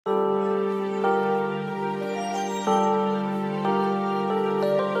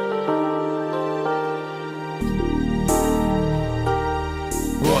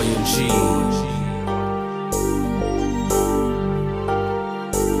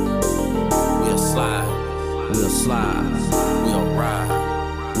We'll slide, we'll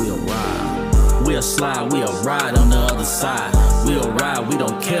ride, we'll ride. We'll slide, we'll ride on the other side. We'll ride, we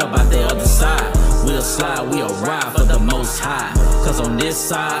don't care about the other side. We'll slide, we'll ride for the Most High. Cause on this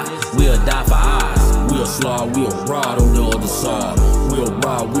side, we'll die for ours. We'll slide, we'll ride on the other side. We'll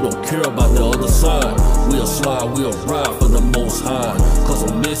ride, we don't care about the other side. We'll slide, we'll ride for the Most High.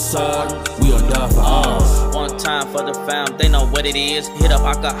 Cause on this side, we'll die for ours. One time for the fam, they know what it is. Hit up,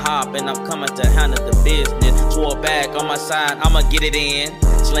 I can hop, and I'm coming to handle the business. Swore back on my side, I'ma get it in.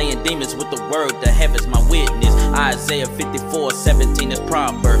 Slaying demons with the word, the heavens my witness. Isaiah 54:17 is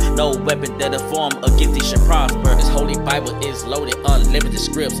proper. No weapon that'll form against thee should prosper. This holy Bible is loaded, unlimited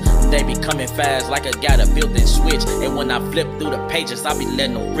scripts. They be coming fast like I got a built-in switch. And when I flip through the pages, I be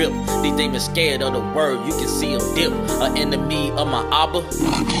letting them rip. These demons scared of the word, you can see them dip. An enemy of my Abba,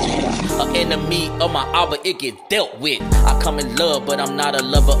 an enemy of my Abba, it get dealt with. I come in love, but I'm not a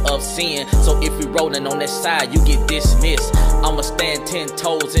lover of sin. So if we rolling on that side, you get dismissed. I'ma stand 10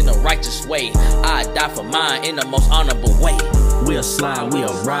 toes in the righteous way. I die for mine in the most honorable way. We'll slide,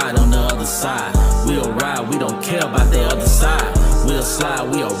 we'll ride on the other side. We'll ride, we don't care about the other side. We'll slide,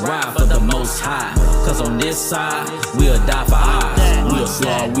 we'll ride for the Most High. Cause on this side, we'll die for ours. We'll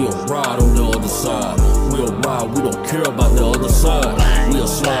slide, we'll ride on the other side. We'll ride, we don't care about the other side. We'll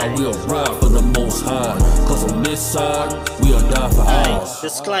slide, we'll ride for the Most High. Cause on this side, we'll die for ours.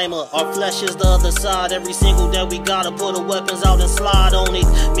 Disclaimer, our flesh is the other side. Every single day we gotta put our weapons out and slide on it.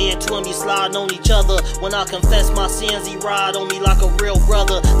 Me and Twin be sliding on each other. When I confess my sins, he ride on me like a real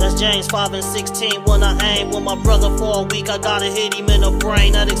brother. That's James 5:16. When I aim with my brother for a week, I gotta hit him in the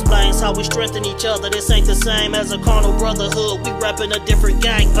brain. That explains how we strengthen each other. This ain't the same as a carnal brotherhood. We reppin' a different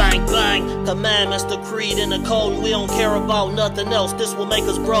gang, bang, bang. Commandments, the creed, and the code, and we don't care about nothing else. This will make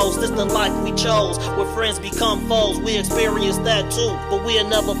us bros. This the life we chose. Where friends become foes. We experience that too, but we'll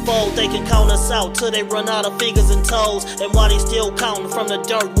never fold. They can count us out till they run out of fingers and toes. And while they still counting from the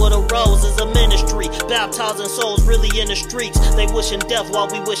dirt with a rose is a ministry, baptizing souls really in the streets. They wishing death while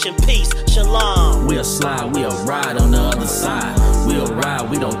we wishing peace. Shalom. We'll slide, we'll ride on the other side. We'll ride,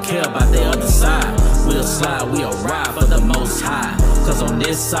 we don't care about the other side. We'll slide, we'll ride for the Most High. Cause on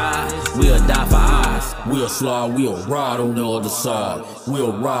this side, we'll die for ours. We'll slide, we'll ride on the other side.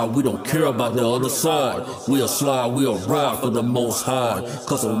 We'll ride, we don't care about the other side. We'll slide, we'll ride for the Most High.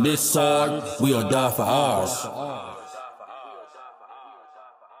 Cause on this side, we'll die for ours.